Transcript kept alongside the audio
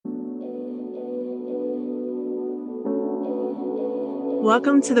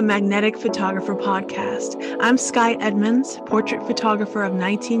Welcome to the Magnetic Photographer Podcast. I'm Sky Edmonds, portrait photographer of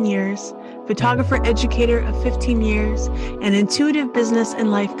 19 years, photographer educator of 15 years, and intuitive business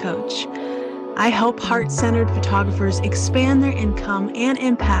and life coach. I help heart-centered photographers expand their income and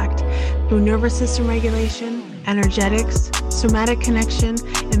impact through nervous system regulation, energetics, somatic connection,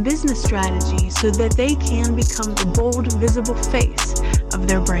 and business strategy so that they can become the bold, visible face of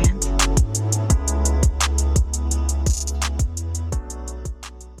their brand.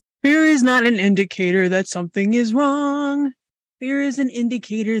 Fear is not an indicator that something is wrong. Fear is an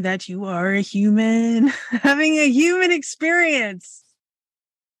indicator that you are a human, having a human experience.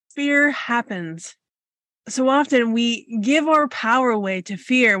 Fear happens. So often we give our power away to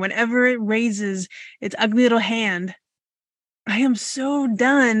fear whenever it raises its ugly little hand. I am so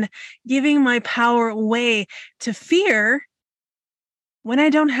done giving my power away to fear when I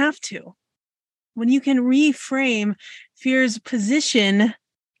don't have to. When you can reframe fear's position,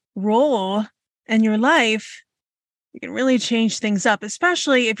 role in your life, you can really change things up,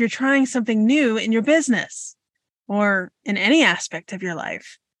 especially if you're trying something new in your business or in any aspect of your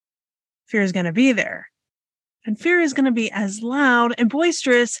life. Fear is going to be there. And fear is going to be as loud and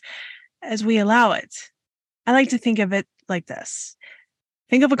boisterous as we allow it. I like to think of it like this.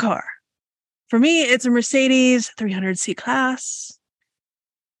 Think of a car. For me, it's a Mercedes 300 C-Class.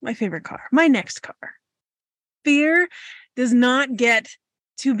 My favorite car. My next car. Fear does not get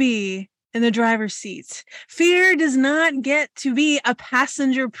to be in the driver's seat. Fear does not get to be a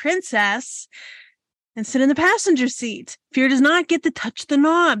passenger princess and sit in the passenger seat. Fear does not get to touch the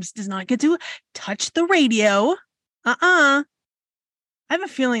knobs, does not get to touch the radio. I have a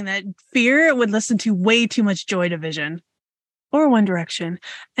feeling that fear would listen to way too much Joy Division or One Direction.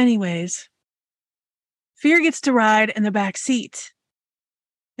 Anyways, fear gets to ride in the back seat.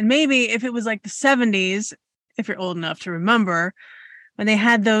 And maybe if it was like the 70s, if you're old enough to remember, when they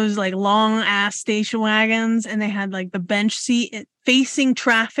had those like long ass station wagons and they had like the bench seat facing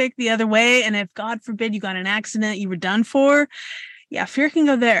traffic the other way. And if God forbid you got an accident, you were done for. Yeah, fear can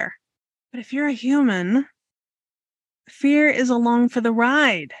go there. But if you're a human, fear is along for the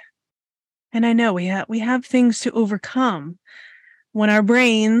ride. And I know we have things to overcome when our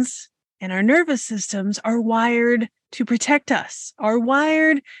brains and our nervous systems are wired to protect us, are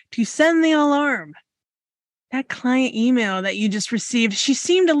wired to send the alarm. That client email that you just received, she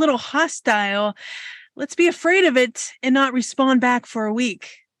seemed a little hostile. Let's be afraid of it and not respond back for a week.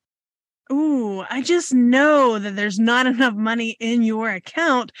 Ooh, I just know that there's not enough money in your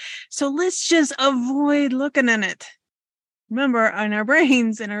account, so let's just avoid looking at it. Remember, on our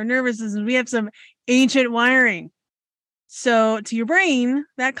brains and our nervous systems, we have some ancient wiring. So to your brain,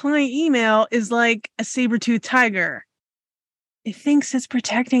 that client email is like a saber-toothed tiger. It thinks it's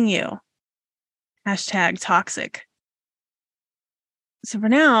protecting you. #toxic. So for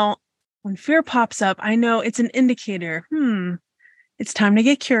now, when fear pops up, I know it's an indicator. It's time to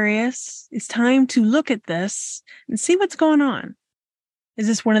get curious. It's time to look at this and see what's going on. Is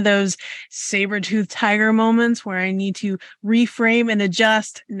this one of those saber-toothed tiger moments where I need to reframe and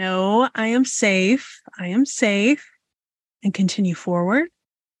adjust? No, I am safe. And continue forward.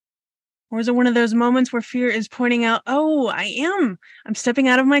 Or is it one of those moments where fear is pointing out, oh, I'm stepping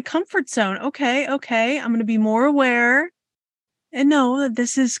out of my comfort zone. Okay. I'm going to be more aware and know that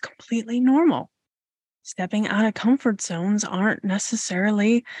this is completely normal. Stepping out of comfort zones aren't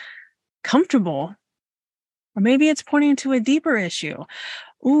necessarily comfortable. Or maybe it's pointing to a deeper issue.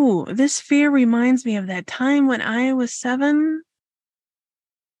 Ooh, this fear reminds me of that time when I was 7.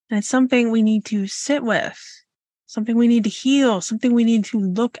 And it's something we need to sit with, something we need to heal, something we need to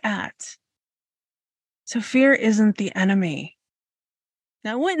look at. So fear isn't the enemy.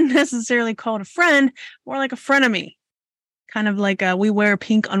 Now, I wouldn't necessarily call it a friend, more like a frenemy. Kind of like a we wear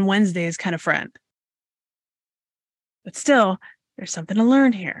pink on Wednesdays kind of friend. But still, there's something to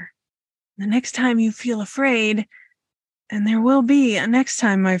learn here. The next time you feel afraid, and there will be a next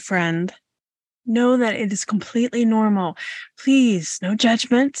time, my friend, know that it is completely normal. Please, no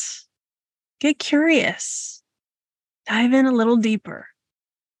judgment. Get curious. Dive in a little deeper.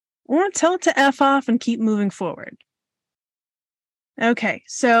 Or tell it to F off and keep moving forward. Okay,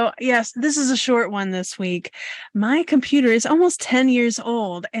 so yes, this is a short one this week. My computer is almost 10 years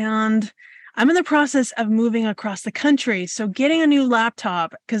old, and I'm in the process of moving across the country. So getting a new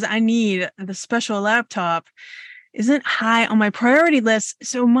laptop, because I need the special laptop, isn't high on my priority list.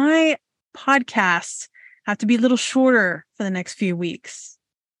 So my podcasts have to be a little shorter for the next few weeks.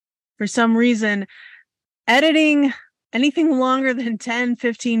 For some reason, editing anything longer than 10,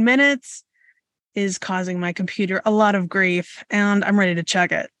 15 minutes is causing my computer a lot of grief, and I'm ready to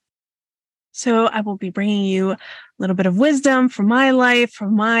check it. So I will be bringing you a little bit of wisdom from my life,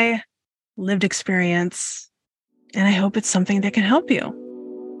 from my lived experience. And I hope it's something that can help you.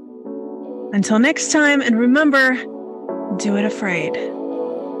 Until next time, and remember, do it afraid.